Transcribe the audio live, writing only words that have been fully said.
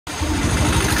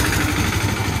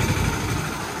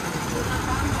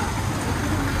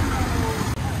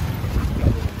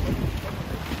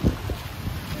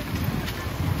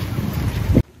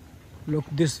Look,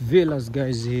 this villas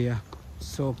guys here,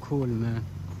 so cool, man.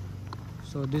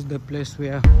 So this is the place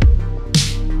where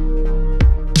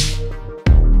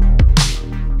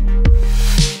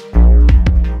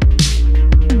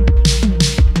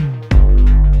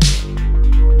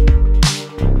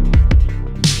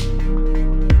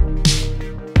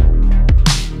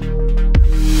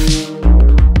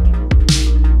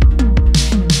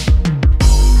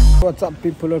what's up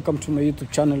people, welcome to my YouTube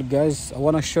channel guys. I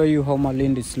want to show you how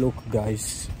Malindis look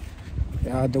guys.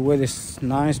 Yeah, the weather is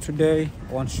nice today.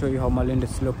 I want to show you how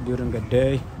Malindis look during the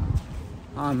day.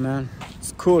 Ah man,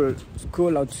 it's cool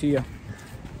out here.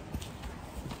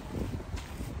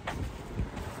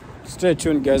 Stay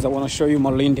tuned guys, I want to show you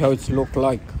Malindi how it look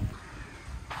like.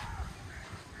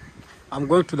 I'm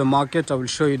going to the market, I will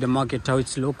show you the market how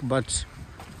it look, but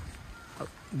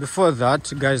before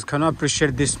that guys, can you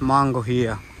appreciate this mango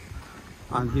here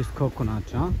and this coconut,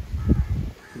 huh?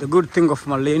 The good thing of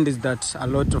Malindi is that a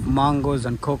lot of mangoes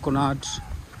and coconuts,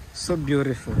 so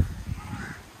beautiful.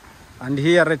 And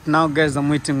here right now guys,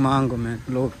 I'm eating mango, man.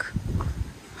 Look.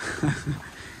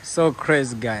 So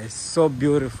crazy guys, so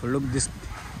beautiful. Look this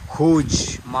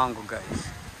huge mango guys.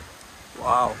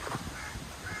 Wow.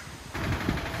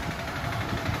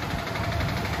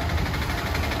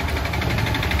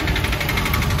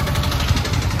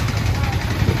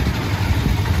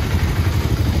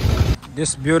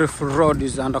 This beautiful road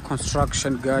is under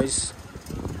construction guys.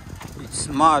 It's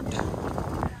mud.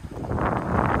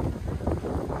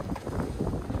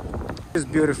 It's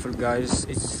beautiful guys,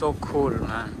 it's so cool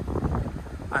man.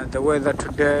 And the weather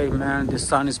today, man, the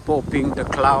sun is popping, the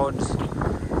clouds,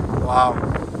 wow.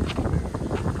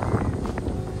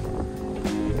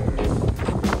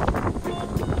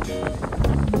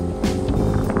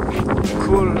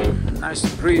 Cool,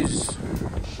 nice breeze.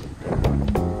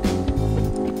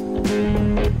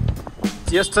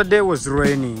 Yesterday was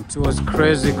raining, it was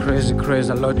crazy,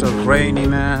 a lot of rainy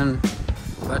man.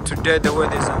 But today the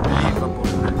weather is unbelievable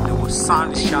man. There was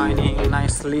sun shining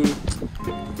nicely.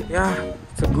 Yeah,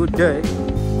 it's a good day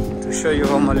to show you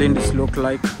how Malindis look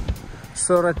like.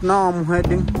 So right now I'm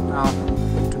heading now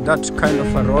to that kind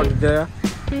of a road there.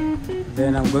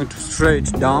 Then I'm going to straight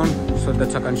down so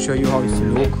that I can show you how it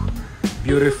look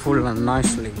beautiful and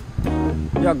nicely.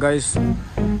 Yeah guys,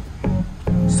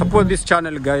 support this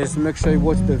channel guys, make sure you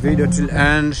watch the video till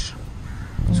end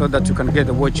so that you can get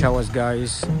the watch hours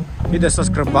guys. Hit the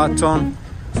subscribe button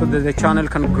so that the channel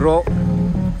can grow.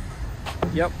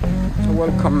 Yep,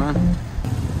 welcome man.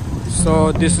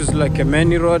 So this is like a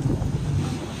main road.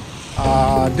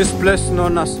 This place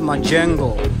known as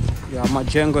Majengo. Yeah,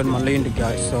 Majengo and Malindi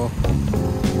guys. So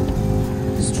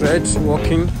straight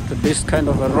walking to this kind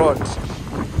of a road.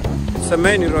 It's a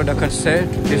main road I can say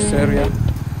to this area.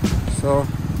 So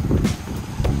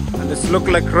it's look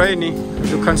like rainy,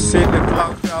 as you can see the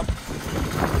cloud up.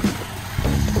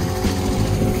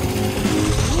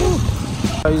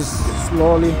 Guys,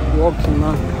 slowly walking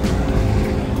now.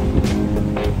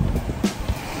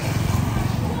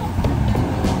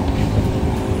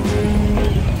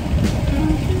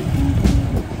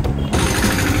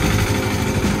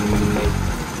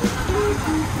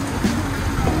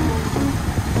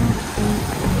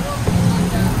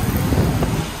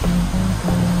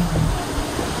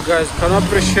 Guys, can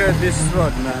appreciate this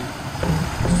road man,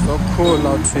 so cool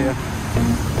out here.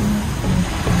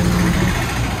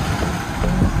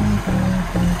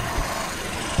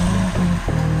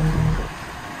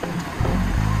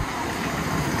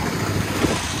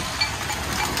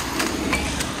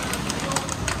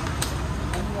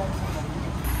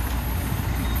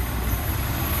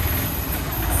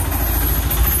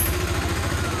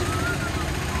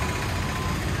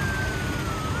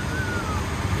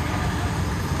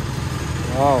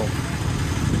 Wow.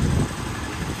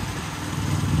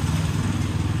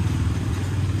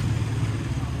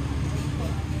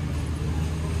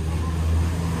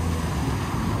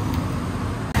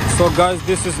 So guys,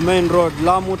 this is main road,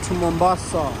 Lamu to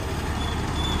Mombasa.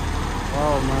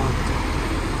 Wow man.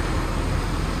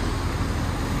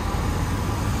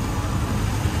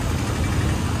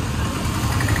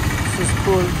 This is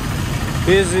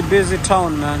cool. Busy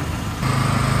town man.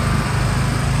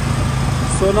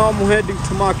 So now I'm heading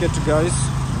to market guys,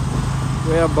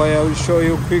 whereby I will show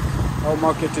you quick how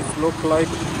market is look like.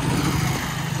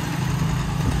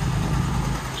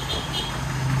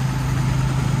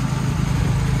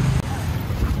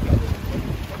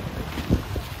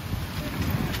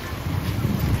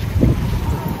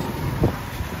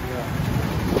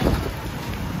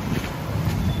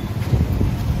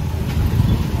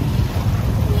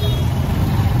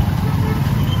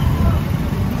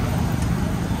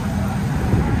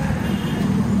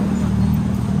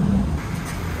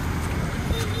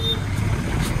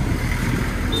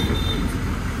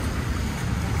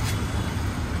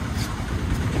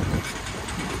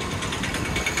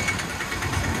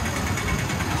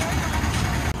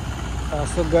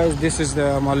 So guys, this is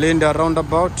the Malindi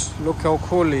roundabout. Look how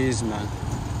cool it is, man.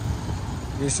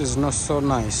 This is not so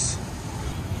nice.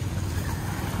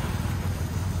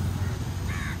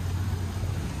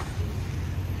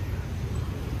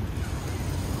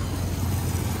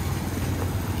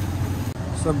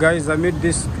 So guys, I made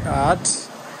this art.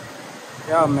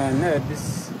 Yeah man,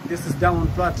 this is Diamond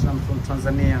Platinum from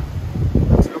Tanzania.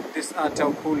 But look this art,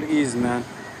 how cool it is, man.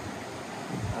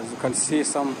 As you can see,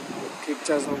 some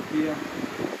pictures over here.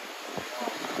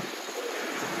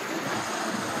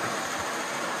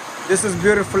 This is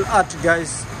beautiful art,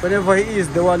 guys. Whenever he is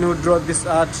the one who drew this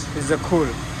art, he's a cool.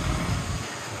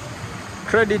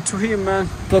 Credit to him, man.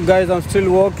 So guys, I'm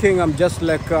still walking. I'm just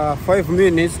like 5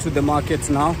 minutes to the market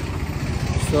now.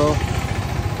 So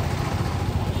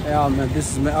yeah man,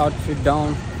 this is my outfit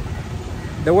down.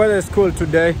 The weather is cool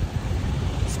today.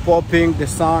 It's popping, the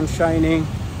sun shining,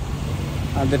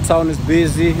 and the town is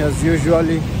busy as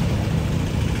usually.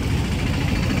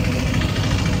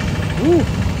 Woo.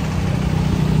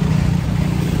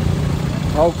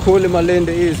 How cool Malindi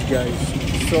is, guys.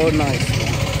 So nice.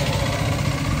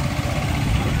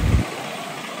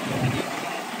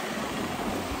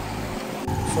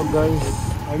 So guys,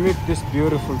 I make these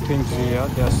beautiful things here.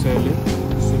 They are selling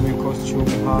swimming costume,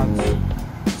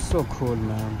 hats. So cool,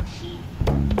 man.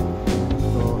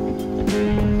 So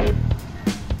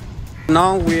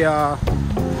now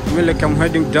I'm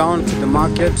heading down to the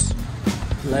market,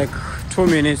 like 2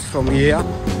 minutes from here.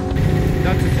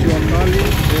 That is your Mali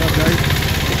there, guys.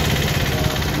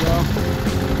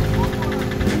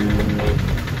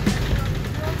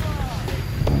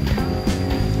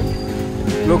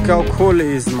 Look how cool it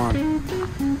is, man.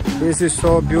 This is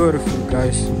so beautiful,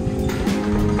 guys.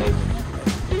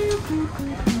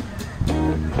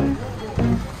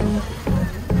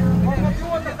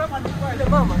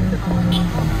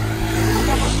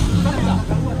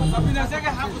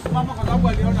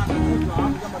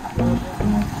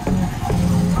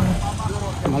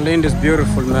 Malindi is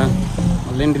beautiful, man.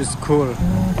 Malindi is cool,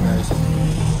 guys.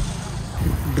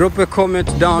 Drop a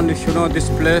comment down if you know this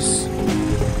place.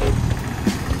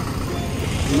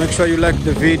 Make sure you like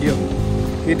the video.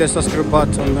 Hit the subscribe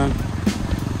button, man.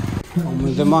 I'm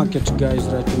in the market, guys,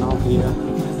 right now here.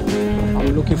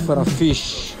 I'm looking for a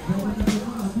fish.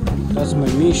 That's my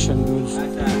mission, dudes.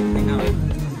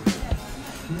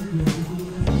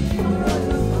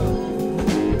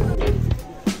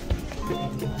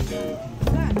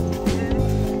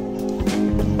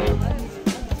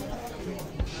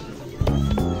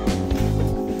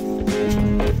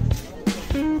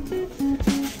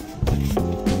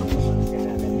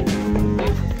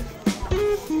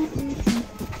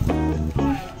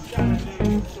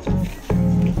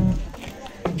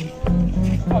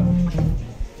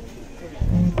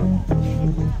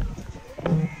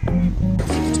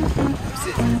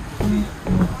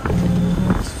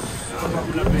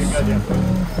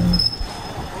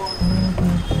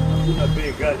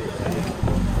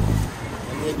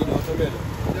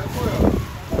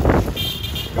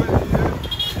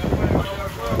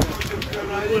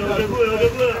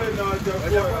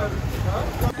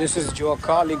 This is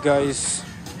Juakali, guys.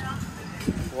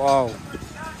 Wow.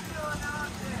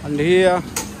 And here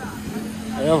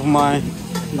I have my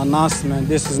nanas, man.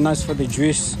 This is nice for the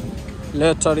juice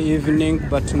later evening,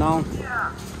 but now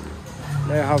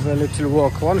I have a little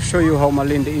walk. I want to show you how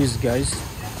Malindi is, guys.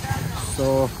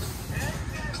 So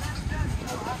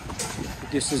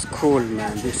this is cool,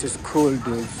 man. This is cool,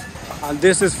 dudes. And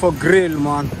this is for grill,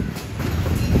 man.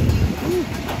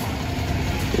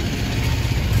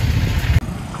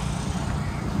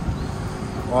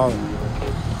 Wow.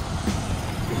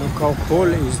 Look how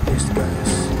cool is this,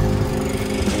 guys.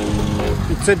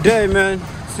 It's a day, man.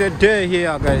 It's a day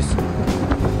here, guys.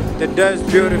 The day is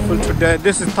beautiful today.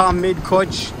 This is time mid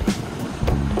coach.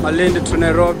 Malindi to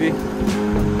Nairobi.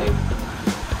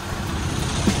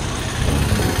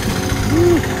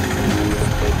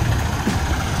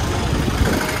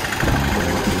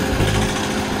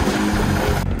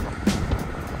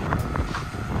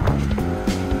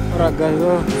 Alright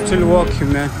guys, still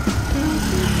walking, man.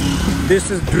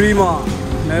 This is Dreamer,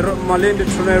 Malindi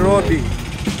to Nairobi.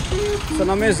 It's an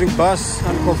amazing bus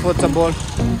and comfortable.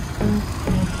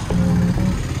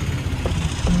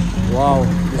 Wow,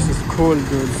 this is cool,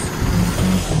 dudes.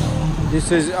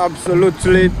 This is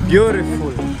absolutely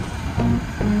beautiful.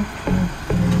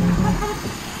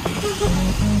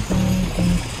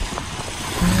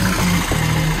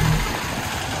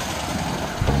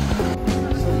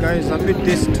 So guys, I made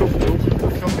this tuk-tuk.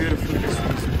 Look how beautiful this is.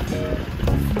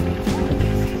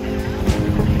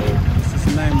 This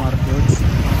is Neymar, dudes.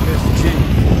 PSG.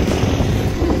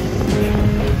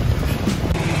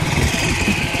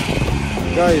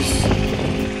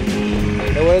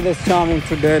 weather's charming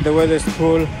today. The weather's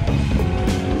cool.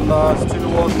 Still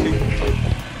walking.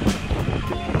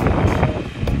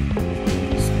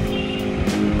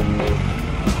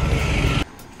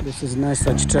 This is nice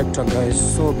architecture,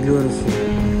 guys. So beautiful.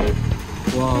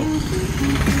 Wow.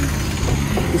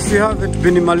 If you haven't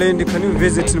been in Malindi, can you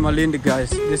visit in Malindi, guys?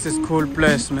 This is cool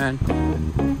place, man.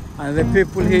 And the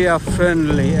people here are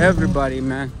friendly. Everybody,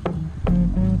 man.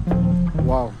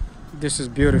 Wow. This is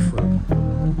beautiful.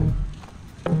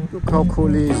 Look how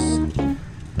cool it is.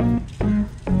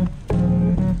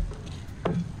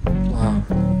 Wow.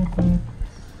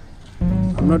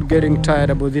 I'm not getting tired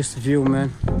about this view,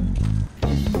 man.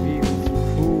 View is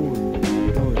cool.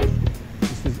 Good.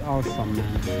 This is awesome,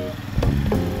 man.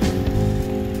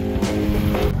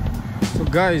 So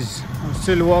guys, I'm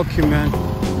still walking, man,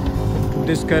 to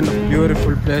this kind of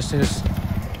beautiful places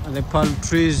and the palm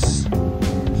trees,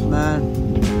 man.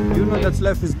 You know that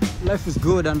life is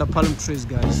good under palm trees,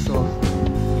 guys. So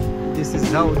this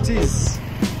is how it is.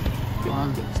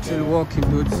 I'm still walking,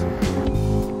 dudes.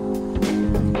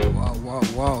 Wow, wow,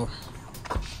 wow.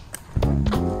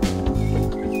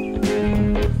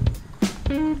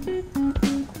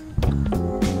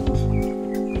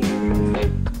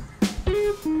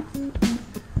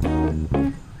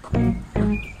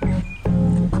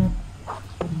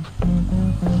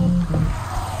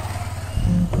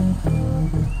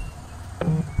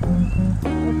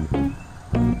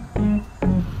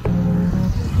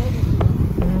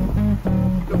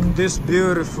 This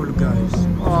beautiful, guys.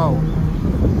 Wow,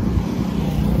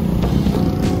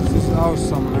 this is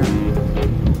awesome, man.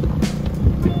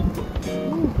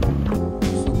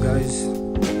 So guys,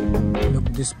 look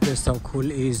this place, how cool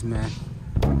it is, man.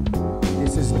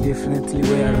 This is definitely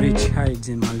where rich hides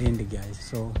in Malindi, guys.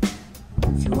 So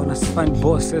if you wanna find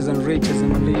bosses and riches in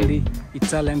Malindi,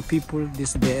 Italian people,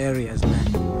 this is the areas,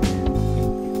 man.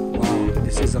 Wow,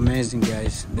 this is amazing,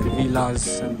 guys. The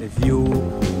villas and the view,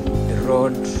 the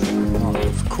road. Oh,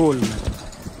 it's cool, man.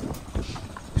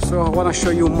 So I want to show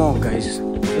you more, guys.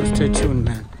 So stay tuned,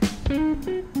 man.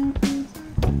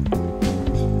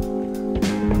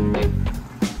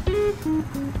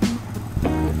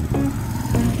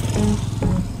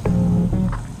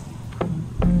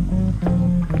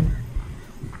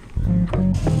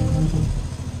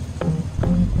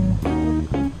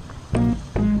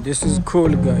 This is cool,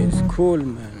 guys. Cool,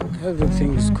 man.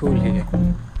 Everything is cool here.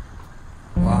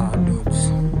 Wow,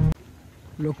 dudes.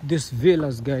 Look, this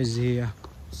villas, guys, here.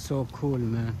 So cool,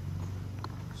 man.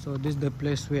 So this is the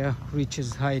place where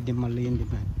riches hide in Malindi,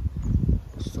 man.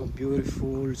 So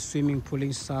beautiful. Swimming pool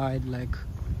inside, like,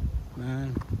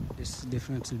 man, this is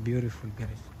definitely beautiful,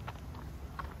 guys.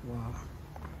 Wow.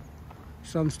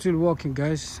 So I'm still walking,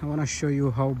 guys. I want to show you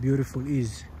how beautiful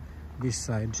is this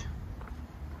side.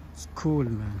 It's cool,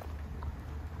 man.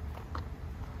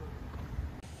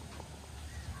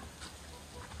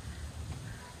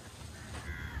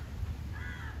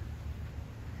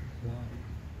 Wow.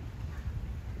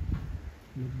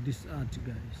 Look this art,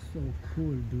 guys. So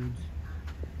cool, dudes.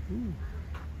 Ooh.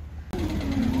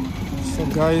 So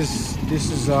guys,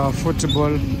 this is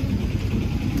football.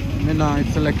 You know,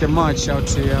 it's like a match out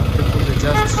here. People they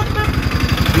just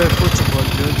play football,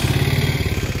 dudes.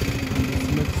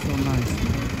 It looks so nice.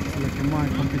 It's like a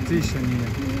match competition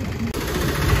here.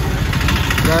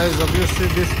 Guys, obviously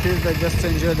these kids they just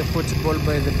enjoy the football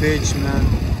by the beach, man.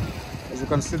 As you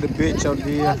can see the beach out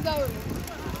here.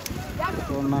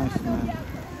 So nice, man.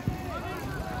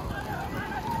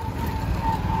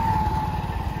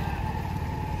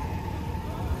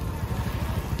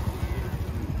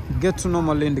 Get to know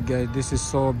Malindi, guys. This is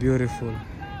so beautiful.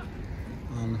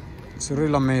 It's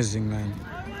really amazing, man.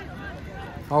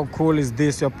 How cool is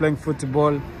this? You're playing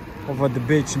football over the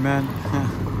beach, man.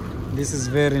 This is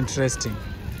very interesting.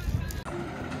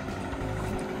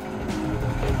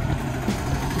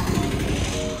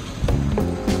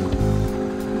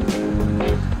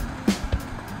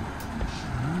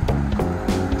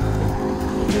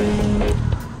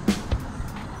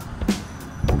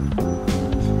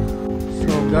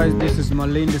 Guys, this is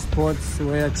Malindi Sports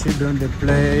where children they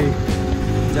play,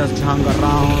 just hang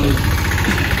around.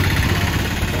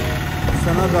 It's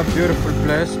another beautiful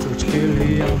place to chill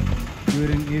here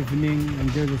during evening,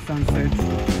 enjoy the sunset.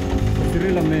 It's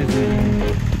really amazing.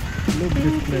 Look at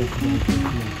this place.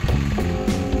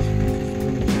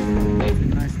 It's a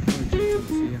nice project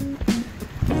here.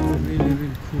 It's really,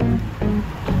 really cool.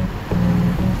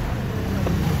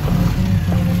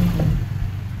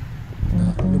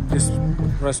 Look this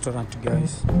restaurant,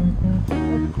 guys.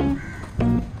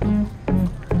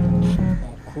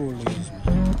 How cool it is,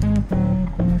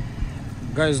 man.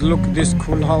 Guys, look this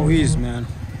cool how it is, man.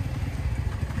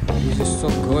 This is so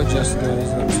gorgeous, guys,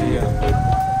 out here.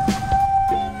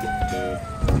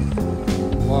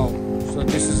 Wow. So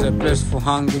this is a place for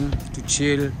hanging, to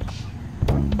chill.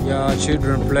 Yeah,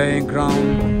 children playing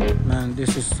ground. Man,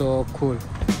 this is so cool.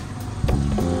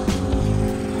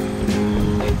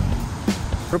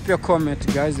 Drop your comment,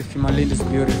 guys, if Malindi is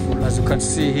beautiful. As you can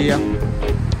see here,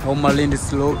 how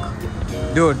Malindis look.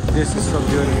 Dude, this is so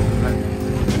beautiful, man.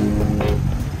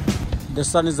 The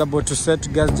sun is about to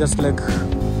set, guys. Just like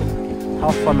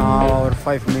half an hour or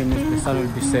 5 minutes, the sun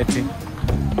will be setting.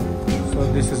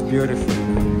 So this is beautiful.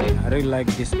 I really like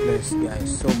this place,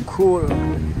 guys. So cool.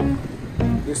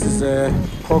 This is a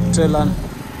cocktail and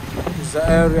it's an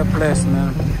area place,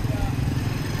 man.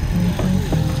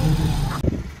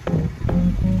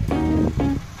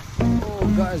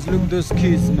 Oh, guys, look those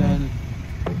kids, man.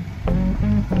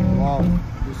 Wow,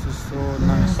 this is so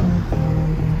nice.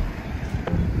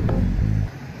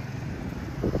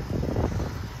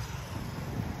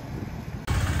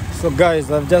 So guys,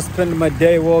 I've just spent my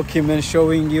day walking and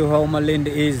showing you how Malindi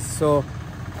is. So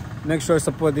make sure you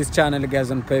support this channel, guys,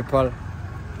 on PayPal.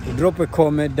 Drop a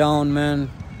comment down, man.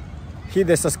 Hit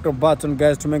the subscribe button,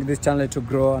 guys, to make this channel to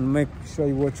grow, and make sure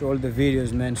you watch all the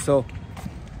videos, man. So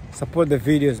support the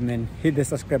videos, man. Hit the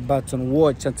subscribe button,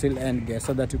 watch until end, guys,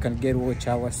 so that you can get watch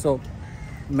hours. So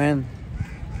man,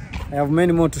 I have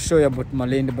many more to show you about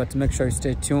Malindi, but make sure you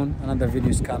stay tuned. Another video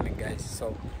is coming, guys.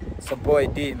 So it's a boy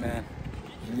D, man.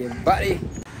 Yeah, buddy.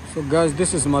 So guys,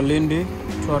 this is Malindi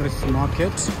tourist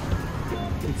market.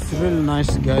 It's really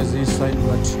nice, guys, inside,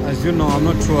 but as you know, I'm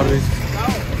not tourist,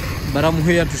 but I'm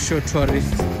here to show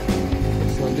tourists.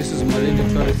 So this is Malindi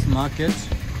tourist market.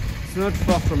 It's not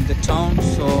far from the town,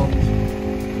 so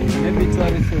maybe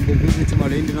tourists when they visit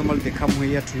Malindi, normally they come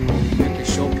here to make a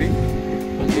shopping.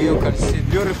 And here you can see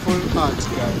beautiful art,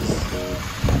 guys.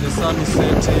 The sun is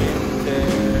setting,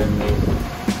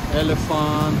 the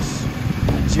elephant,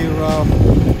 giraffe.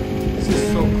 This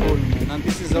is so cool, man. And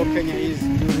this is how Kenya is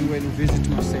during when you visit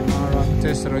Masai Mara,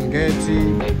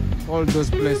 Serengeti, all those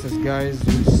places, guys.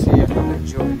 You see and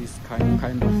enjoy this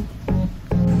kind of.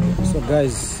 So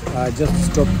guys, I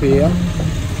just stopped here.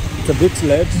 It's a bit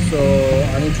late, so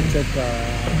I need to take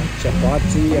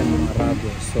chapati and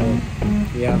maragwe. So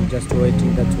yeah, I'm just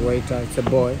waiting. That waiter, it's a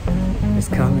boy, is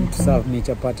coming to serve me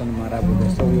chapati and maragwe.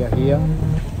 So we are here.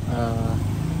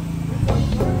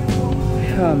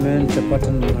 Yeah, man, chapati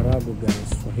and maragwe,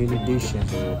 guys, for hilly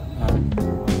dishes.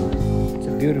 It's a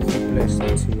beautiful place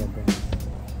out here, guys.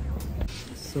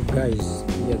 So guys,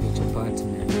 here the chapati,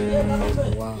 man.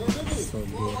 Wow, so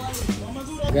good.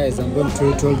 Guys, I'm going to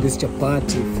eat all this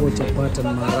chapati, 4 chapati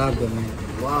and maragwe, man.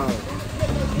 Wow,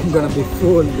 I'm gonna be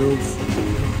full, dudes.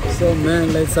 So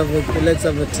man, let's have a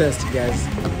test, guys.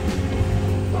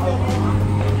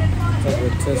 Let's have a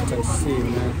test and see,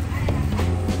 man.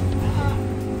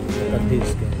 Look at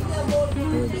this, guys.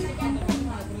 Good.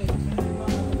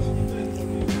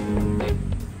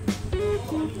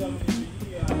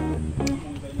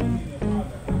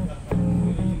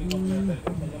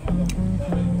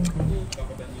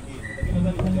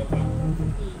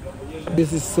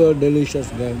 This is so delicious,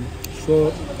 guys.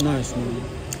 So nice, man.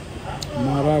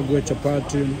 Maragwe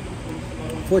chapati,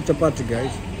 4 chapati,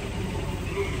 guys.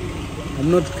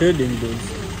 I'm not kidding, dude.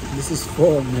 This is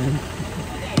 4, man.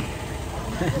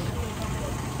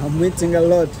 I'm eating a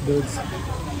lot, dudes.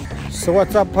 So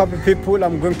what's up, happy people?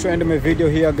 I'm going to end my video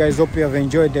here, guys. Hope you have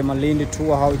enjoyed the Malindi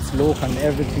tour, how it's look and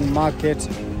everything, market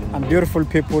and beautiful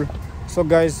people. So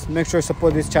guys, make sure you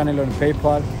support this channel on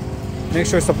PayPal. Make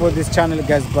sure you support this channel,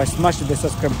 guys, by smashing the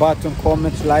subscribe button,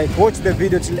 comment, like, watch the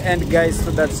video till the end, guys,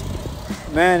 so that,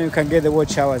 man, you can get the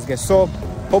watch hours, guys. So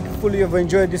hopefully you've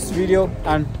enjoyed this video,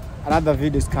 and another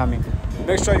video is coming.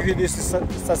 Make sure you hit this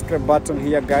subscribe button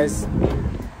here, guys.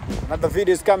 Another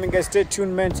video is coming, guys. Stay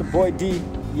tuned, man. It's your boy D.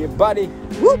 Yeah, buddy.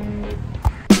 Whoop.